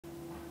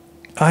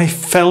I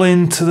fell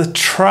into the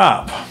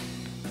trap.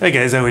 Hey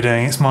guys, how are we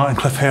doing? It's Martin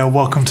Cliff here.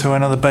 Welcome to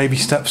another Baby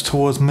Steps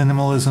Towards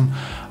Minimalism.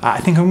 I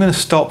think I'm going to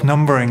stop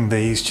numbering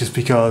these just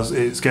because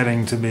it's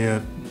getting to be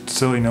a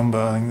silly number.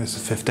 I think this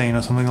is 15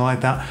 or something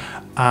like that.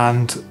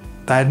 And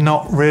they're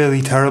not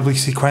really terribly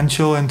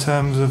sequential in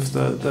terms of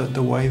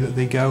the way that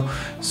they go.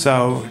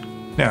 So,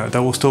 you know,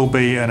 there will still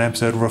be an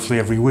episode roughly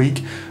every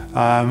week.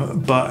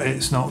 But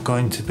it's not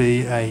going to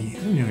be a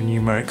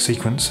numeric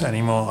sequence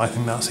anymore. I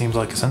think that seems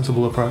like a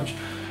sensible approach.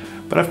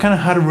 But I've kind of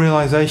had a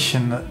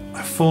realization that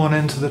I've fallen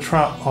into the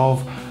trap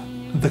of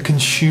the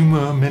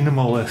consumer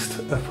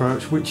minimalist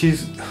approach, which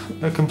is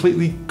a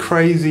completely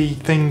crazy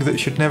thing that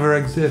should never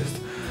exist.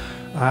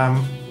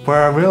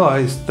 Where I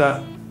realized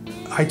that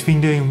I'd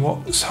been doing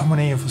what so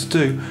many of us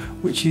do,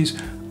 which is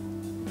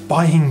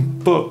buying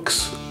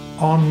books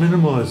on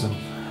minimalism.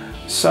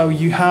 So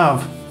you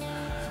have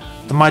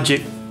The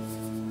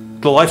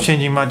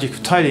Life-Changing Magic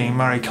of Tidying,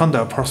 Marie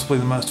Kondo, possibly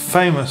the most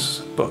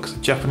famous book,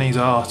 The Japanese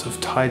Art of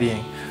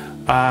Tidying,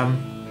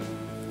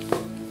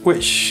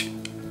 which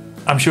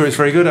I'm sure is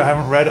very good. I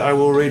haven't read it, I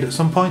will read at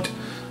some point.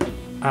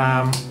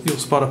 You'll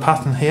spot a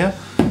pattern here.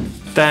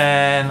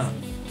 Then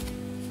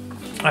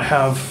I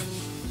have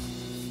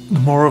The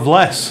More of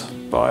Less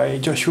by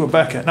Joshua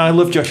Becker. Now I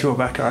love Joshua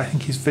Becker, I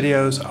think his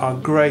videos are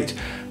great.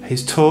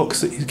 His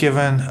talks that he's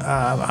given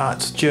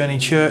at Journey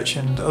Church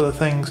and other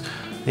things,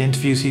 the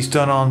interviews he's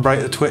done on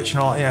Break the Twitch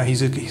and all,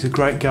 he's a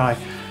great guy.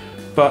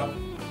 But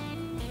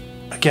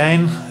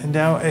again,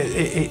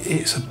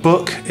 it's a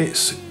book,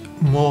 it's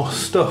more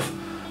stuff.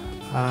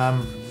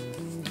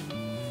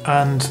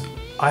 And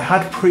I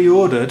had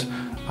pre-ordered,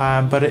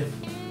 but it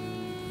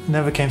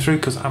never came through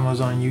because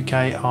Amazon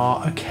UK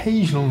are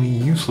occasionally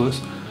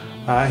useless.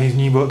 His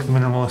new book, The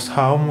Minimalist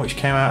Home, which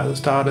came out at the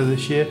start of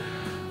this year.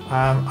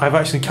 I've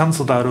actually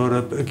cancelled that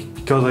order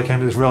because I came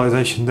to this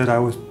realization that I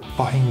was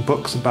buying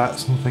books about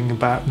something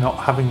about not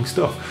having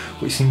stuff,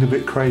 which seemed a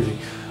bit crazy.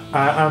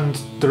 And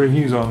the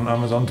reviews on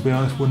Amazon, to be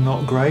honest, were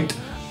not great.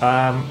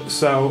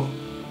 So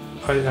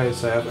I'd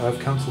say I've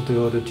cancelled the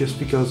order just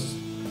because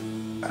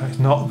it's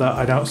not that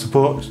I don't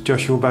support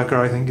Joshua Becker.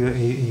 I think that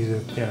he's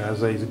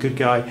a good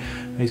guy.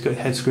 He's got his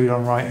head screwed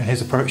on right, and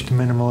his approach to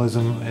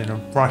minimalism, in a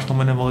rational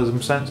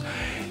minimalism sense,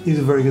 is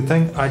a very good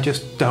thing. I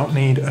just don't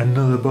need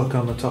another book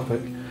on the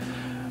topic.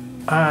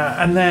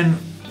 And then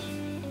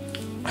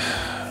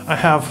I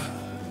have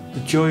The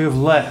Joy of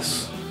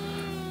Less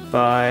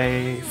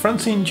by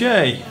Francine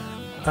J.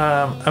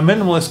 A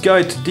minimalist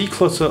guide to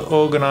declutter,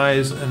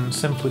 organize, and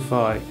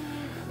simplify.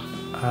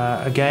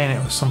 Again,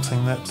 it was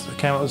something that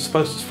came out. It was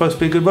supposed to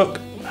be a good book.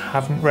 I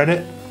haven't read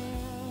it.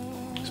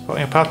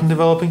 Spotting a pattern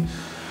developing.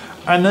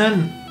 And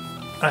then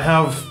I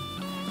have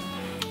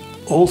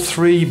all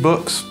 3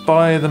 books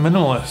by the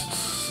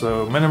Minimalists.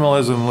 So,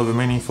 Minimalism, Live a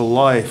Meaningful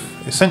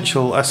Life,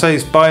 Essential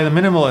Essays by the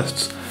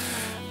Minimalists,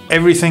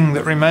 Everything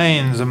That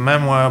Remains, a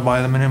memoir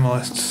by the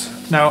Minimalists.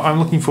 Now, I'm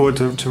looking forward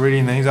to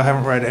reading these. I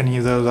haven't read any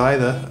of those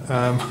either.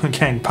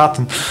 Again,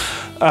 pattern.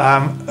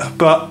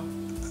 But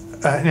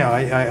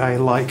I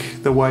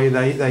like the way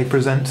they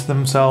present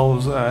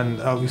themselves,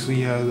 and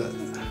obviously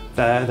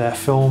their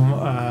film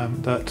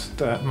that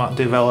Matt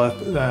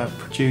Devella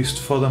produced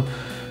for them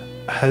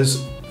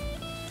has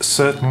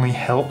certainly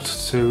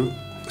helped to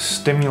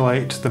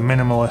stimulate the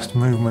minimalist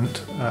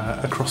movement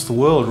across the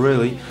world,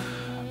 really.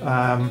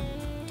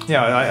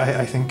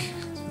 I think,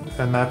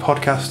 and their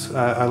podcast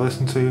I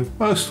listen to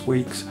most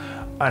weeks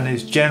and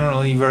is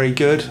generally very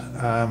good.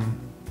 I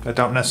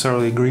don't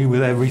necessarily agree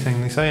with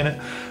everything they say in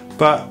it,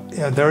 but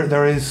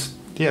there is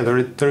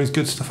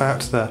good stuff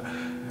out there.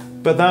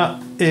 But that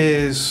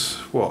is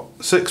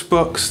 6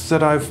 books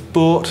that I've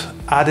bought,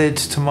 added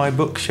to my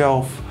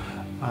bookshelf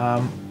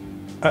at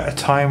a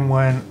time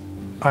when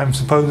I'm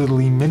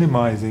supposedly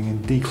minimizing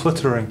and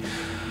decluttering.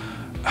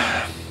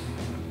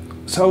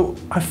 So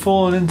I've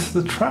fallen into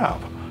the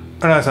trap.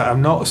 And as I say,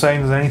 I'm not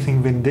saying there's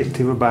anything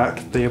vindictive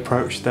about the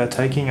approach they're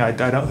taking. I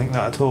don't think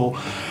that at all.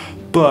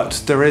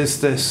 But there is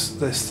this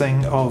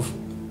thing of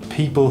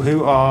people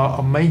who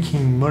are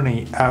making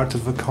money out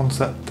of a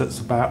concept that's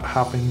about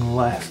having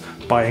less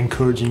by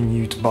encouraging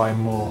you to buy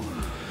more.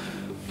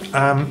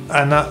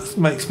 And that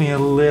makes me a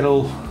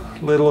little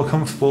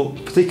uncomfortable,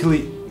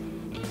 particularly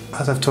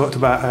as I've talked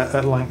about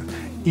at length,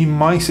 in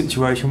my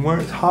situation where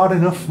it's hard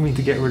enough for me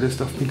to get rid of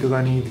stuff because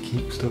I need to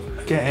keep stuff.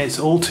 Again, it's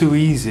all too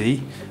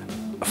easy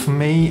for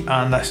me,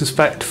 and I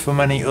suspect for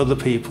many other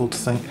people, to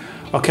think,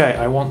 okay,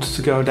 I want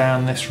to go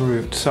down this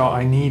route, so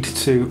I need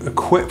to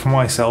equip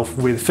myself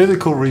with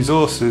physical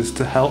resources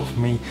to help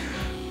me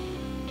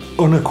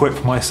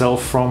unequip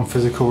myself from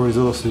physical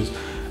resources,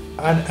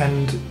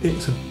 and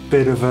it's a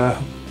bit of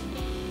a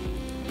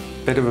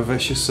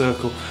vicious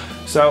circle.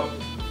 So,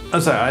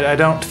 as I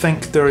don't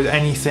think there is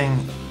anything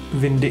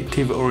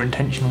vindictive or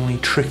intentionally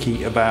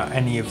tricky about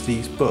any of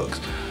these books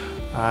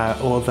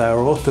or their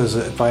authors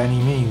by any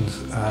means.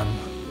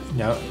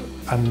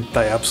 And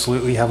they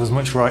absolutely have as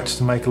much right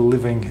to make a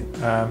living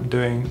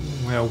doing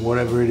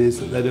whatever it is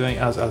that they're doing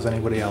as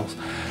anybody else.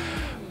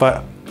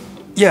 But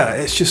yeah,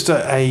 it's just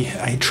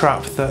a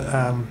trap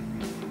that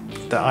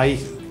that I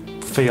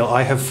feel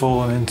I have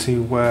fallen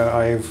into, where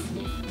I've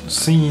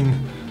seen,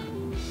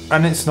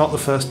 and it's not the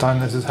first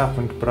time this has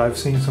happened, but I've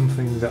seen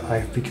something that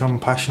I've become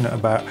passionate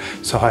about,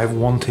 so I've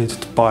wanted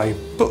to buy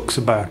books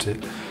about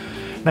it.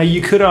 Now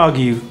you could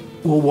argue,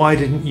 well, why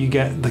didn't you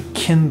get the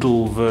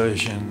Kindle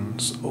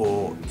versions,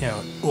 or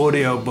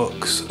audio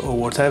books or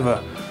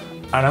whatever?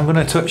 And I'm going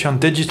to touch on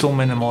digital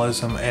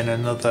minimalism in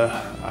another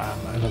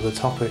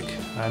topic,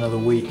 another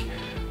week.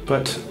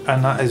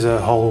 And that is a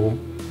whole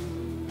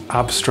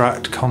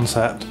abstract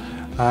concept.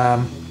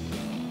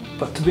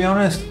 But to be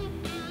honest,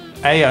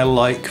 I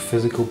like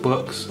physical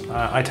books.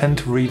 I tend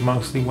to read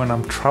mostly when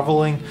I'm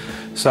traveling,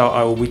 so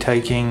I will be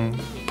taking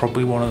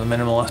probably one of the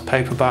Minimalist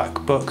paperback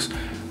books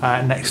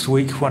next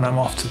week when I'm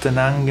off to Da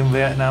Nang in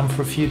Vietnam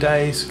for a few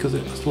days, because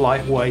it's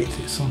lightweight.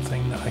 It's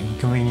something that I can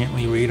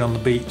conveniently read on the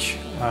beach.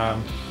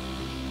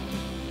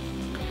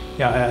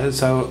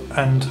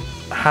 And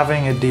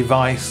having a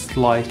device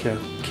like a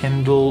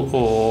Kindle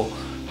or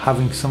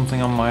having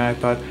something on my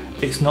iPad,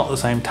 it's not the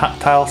same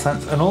tactile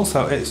sense, and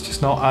also it's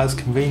just not as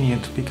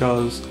convenient,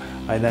 because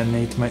I then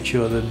need to make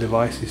sure the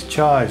device is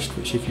charged,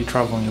 which if you're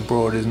traveling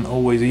abroad isn't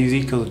always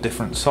easy because of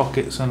different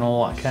sockets and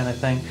all that kind of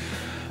thing.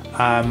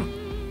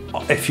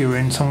 If you're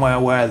in somewhere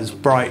where there's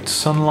bright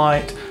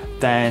sunlight,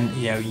 then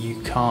you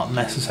can't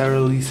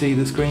necessarily see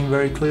the screen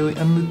very clearly.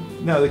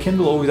 And the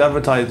Kindle always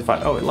advertises the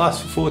fact, it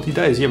lasts for 40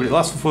 days. Yeah, but it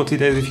lasts for 40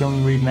 days if you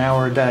only read an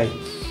hour a day.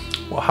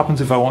 What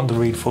happens if I want to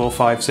read 4,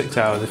 5, 6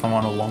 hours, if I'm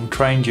on a long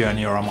train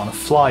journey or I'm on a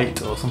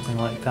flight or something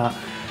like that?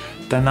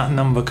 Then that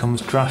number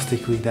comes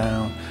drastically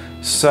down.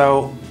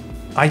 So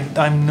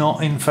I'm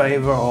not in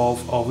favour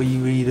of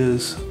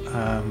e-readers.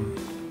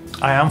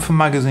 I am for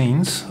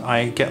magazines.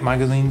 I get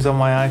magazines on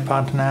my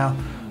iPad now.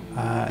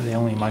 The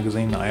only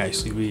magazine that I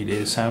actually read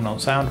is Sound on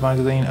Sound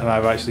magazine, and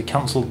I've actually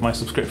cancelled my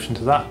subscription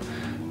to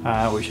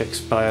that, which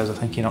expires I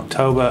think in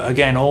October.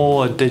 Again,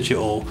 all a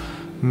digital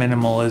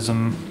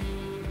minimalism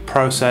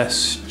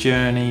process,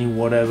 journey,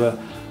 whatever.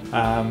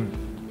 I'm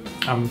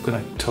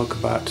going to talk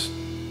about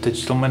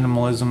digital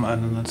minimalism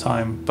another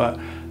time, but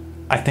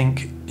I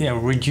think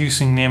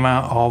reducing the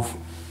amount of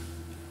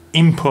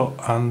input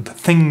and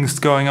things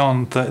going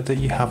on that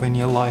you have in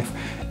your life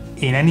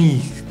in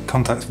any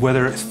context,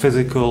 whether it's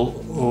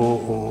physical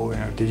or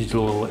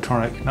digital or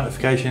electronic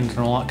notifications and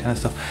all that kind of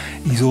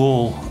stuff, is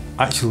all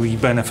actually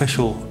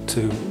beneficial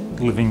to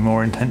living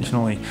more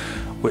intentionally,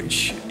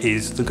 which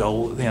is the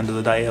goal at the end of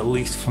the day, at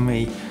least for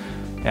me.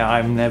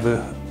 I'm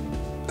never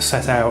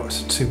set out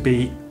to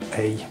be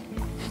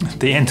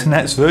the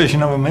internet's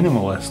version of a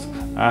minimalist.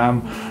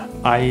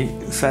 I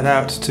set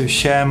out to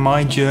share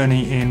my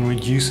journey in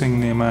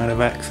reducing the amount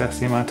of excess,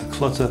 the amount of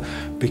clutter,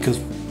 because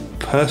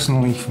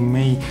personally for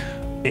me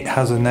it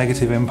has a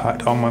negative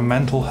impact on my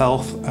mental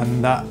health,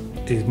 and that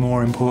is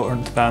more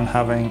important than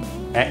having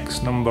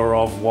X number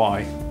of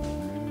Y.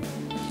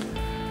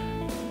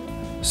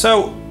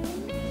 So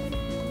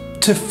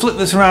to flip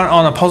this around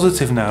on a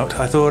positive note,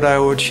 I thought I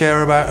would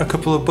share about a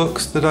couple of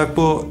books that I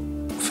bought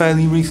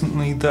fairly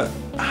recently that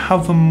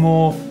have a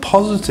more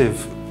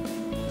positive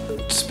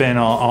spin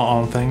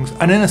on things,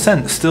 and in a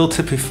sense still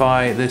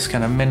typify this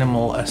kind of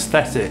minimal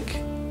aesthetic,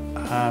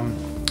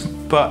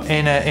 but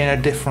in a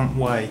different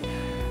way.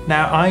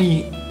 Now,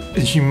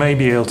 as you may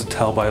be able to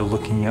tell by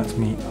looking at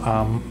me,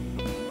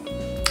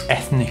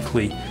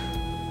 ethnically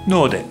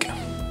Nordic,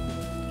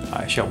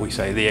 shall we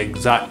say. The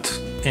exact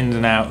ins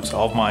and outs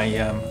of my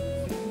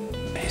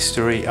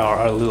history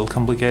are a little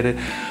complicated.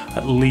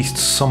 At least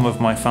some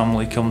of my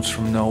family comes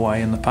from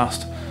Norway in the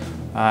past,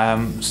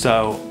 and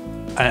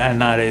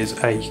that is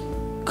a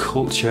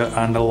culture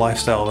and a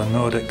lifestyle, the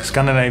Nordic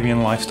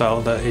Scandinavian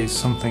lifestyle, that is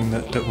something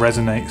that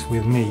resonates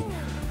with me.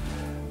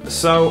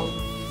 So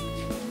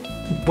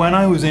when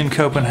I was in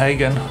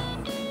Copenhagen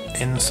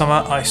in the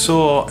summer, I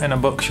saw in a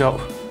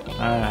bookshop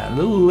a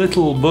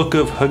little book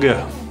of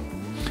Hygge.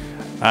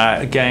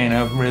 Again,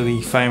 a really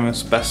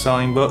famous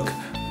best-selling book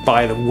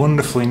by the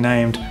wonderfully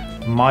named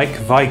Mike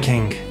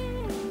Viking.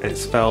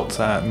 It's spelt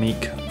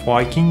Meek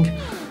Viking,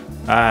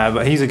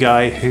 but he's a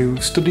guy who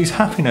studies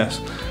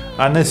happiness.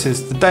 And this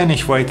is The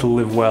Danish Way to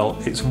Live Well.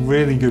 It's a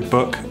really good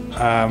book.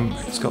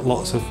 It's got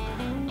lots of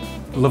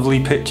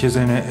lovely pictures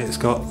in it. It's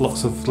got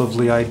lots of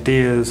lovely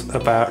ideas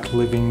about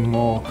living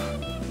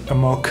a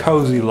more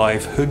cozy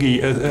life.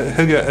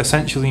 Hygge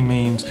essentially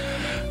means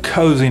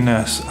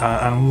coziness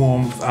and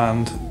warmth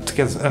and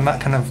together, and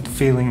that kind of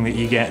feeling that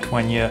you get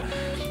when you're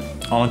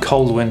on a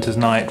cold winter's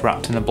night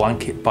wrapped in a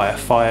blanket by a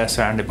fire,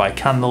 surrounded by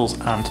candles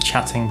and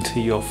chatting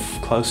to your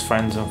close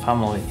friends and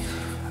family.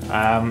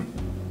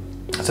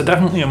 So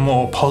definitely a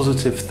more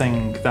positive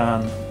thing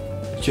than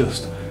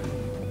just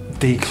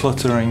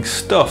decluttering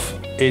stuff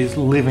is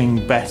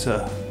living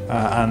better,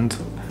 and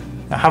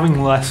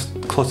having less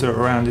clutter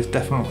around is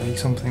definitely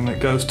something that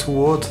goes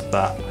towards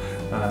that.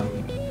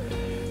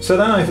 So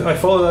then I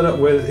follow that up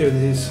with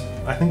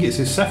I think it's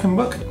his second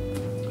book,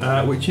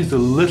 which is The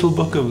Little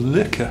Book of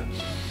Lykke.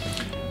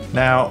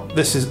 Now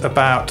this is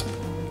about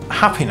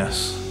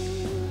happiness.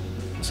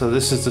 So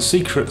this is the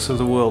secrets of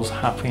the world's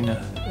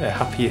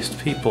happiest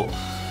people.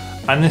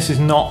 And this is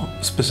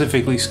not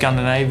specifically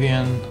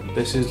Scandinavian,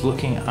 this is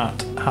looking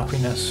at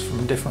happiness from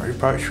a different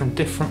approach from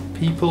different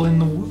people in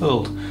the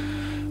world.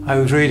 I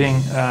was reading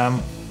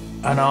an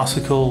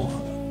article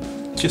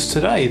just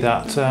today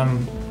that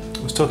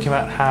was talking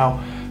about how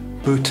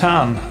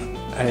Bhutan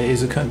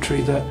is a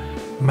country that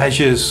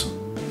measures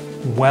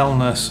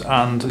wellness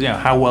and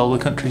how well the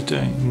country's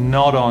doing,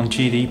 not on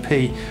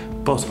GDP,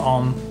 but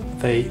on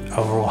the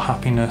overall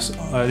happiness,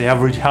 the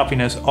average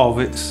happiness of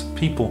its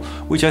people,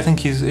 which I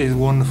think is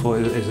wonderful,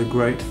 is a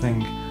great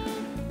thing.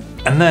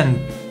 And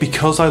then,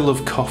 because I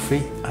love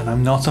coffee and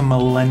I'm not a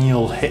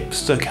millennial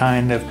hipster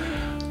kind of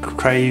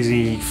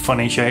crazy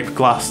funny shaped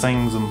glass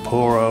things and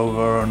pour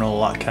over and all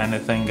that kind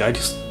of thing, I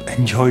just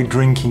enjoy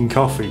drinking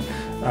coffee.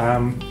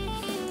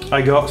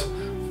 I got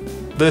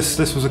this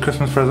was a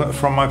Christmas present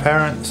from my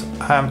parents,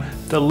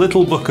 the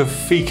Little Book of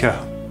Fika,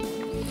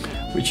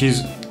 which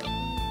is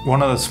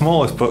one of the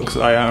smallest books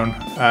I own,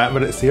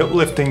 but it's the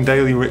uplifting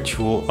daily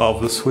ritual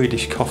of the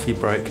Swedish coffee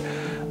break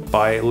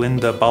by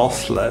Linda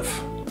Balslev.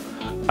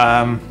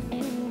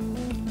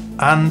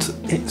 And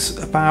it's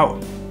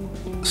about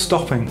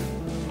stopping,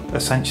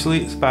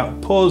 essentially. It's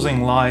about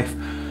pausing life,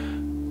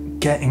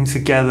 getting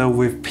together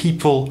with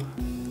people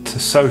to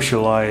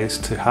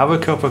socialise, to have a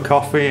cup of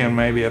coffee and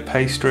maybe a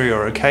pastry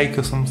or a cake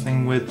or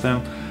something with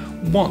them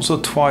once or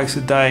twice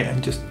a day,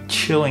 and just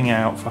chilling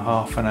out for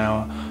half an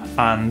hour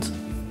and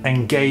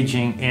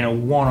engaging in a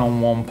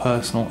one-on-one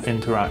personal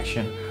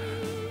interaction.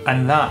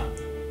 And that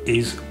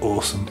is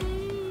awesome.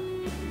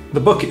 The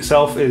book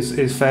itself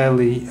is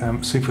fairly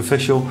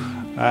superficial.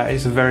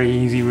 It's a very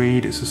easy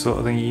read. It's the sort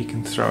of thing you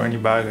can throw in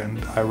your bag, and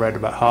I read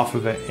about half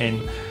of it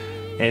in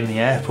the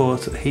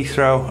airport at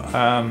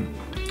Heathrow.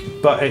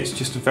 But it's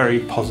just a very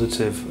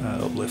positive,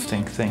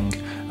 uplifting thing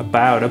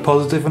about a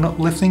positive and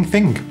uplifting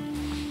thing.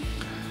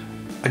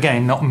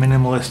 Again, not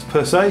minimalist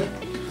per se.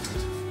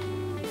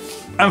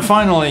 And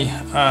finally,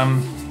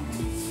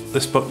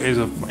 this book is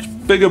a much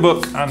bigger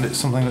book, and it's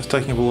something that's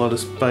taking up a lot of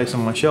space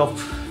on my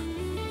shelf.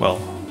 Well,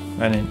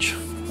 an inch.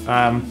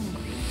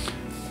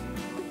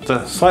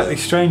 The slightly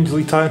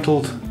strangely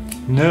titled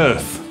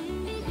Nerth,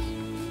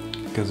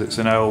 because it's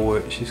an O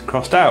which is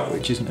crossed out,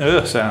 which is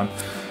an sound.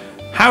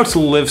 How to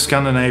Live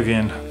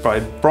Scandinavian by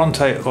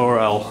Bronte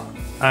Orell.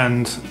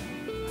 And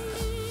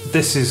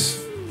this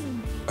is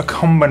a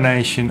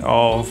combination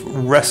of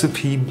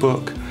recipe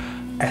book,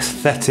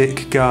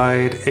 aesthetic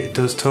guide. It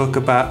does talk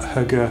about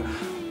hygge,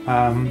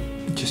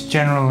 just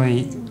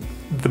generally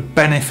the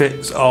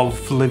benefits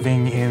of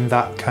living in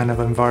that kind of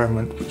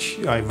environment, which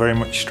I very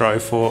much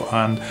strive for,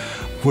 and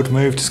would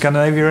move to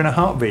Scandinavia in a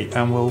heartbeat,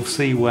 and we'll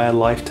see where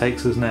life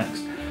takes us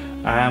next.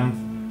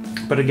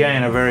 But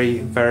again, a very,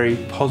 very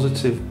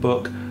positive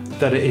book,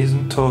 that it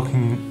isn't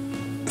talking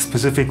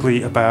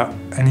specifically about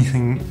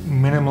anything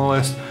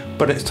minimalist,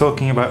 but it's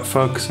talking about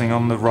focusing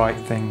on the right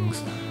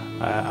things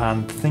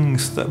and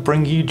things that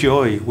bring you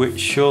joy, which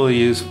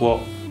surely is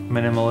what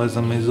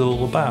minimalism is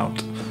all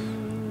about.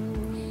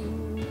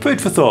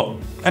 Food for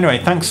thought. Anyway,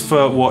 thanks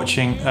for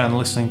watching and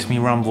listening to me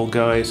ramble,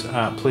 guys.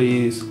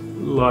 Please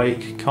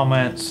like,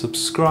 comment,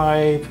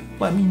 subscribe,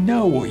 let me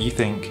know what you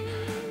think.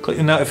 Click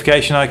the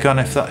notification icon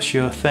if that's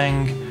your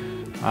thing,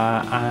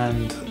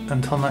 and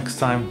until next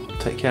time,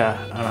 take care,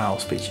 and I'll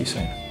speak to you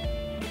soon.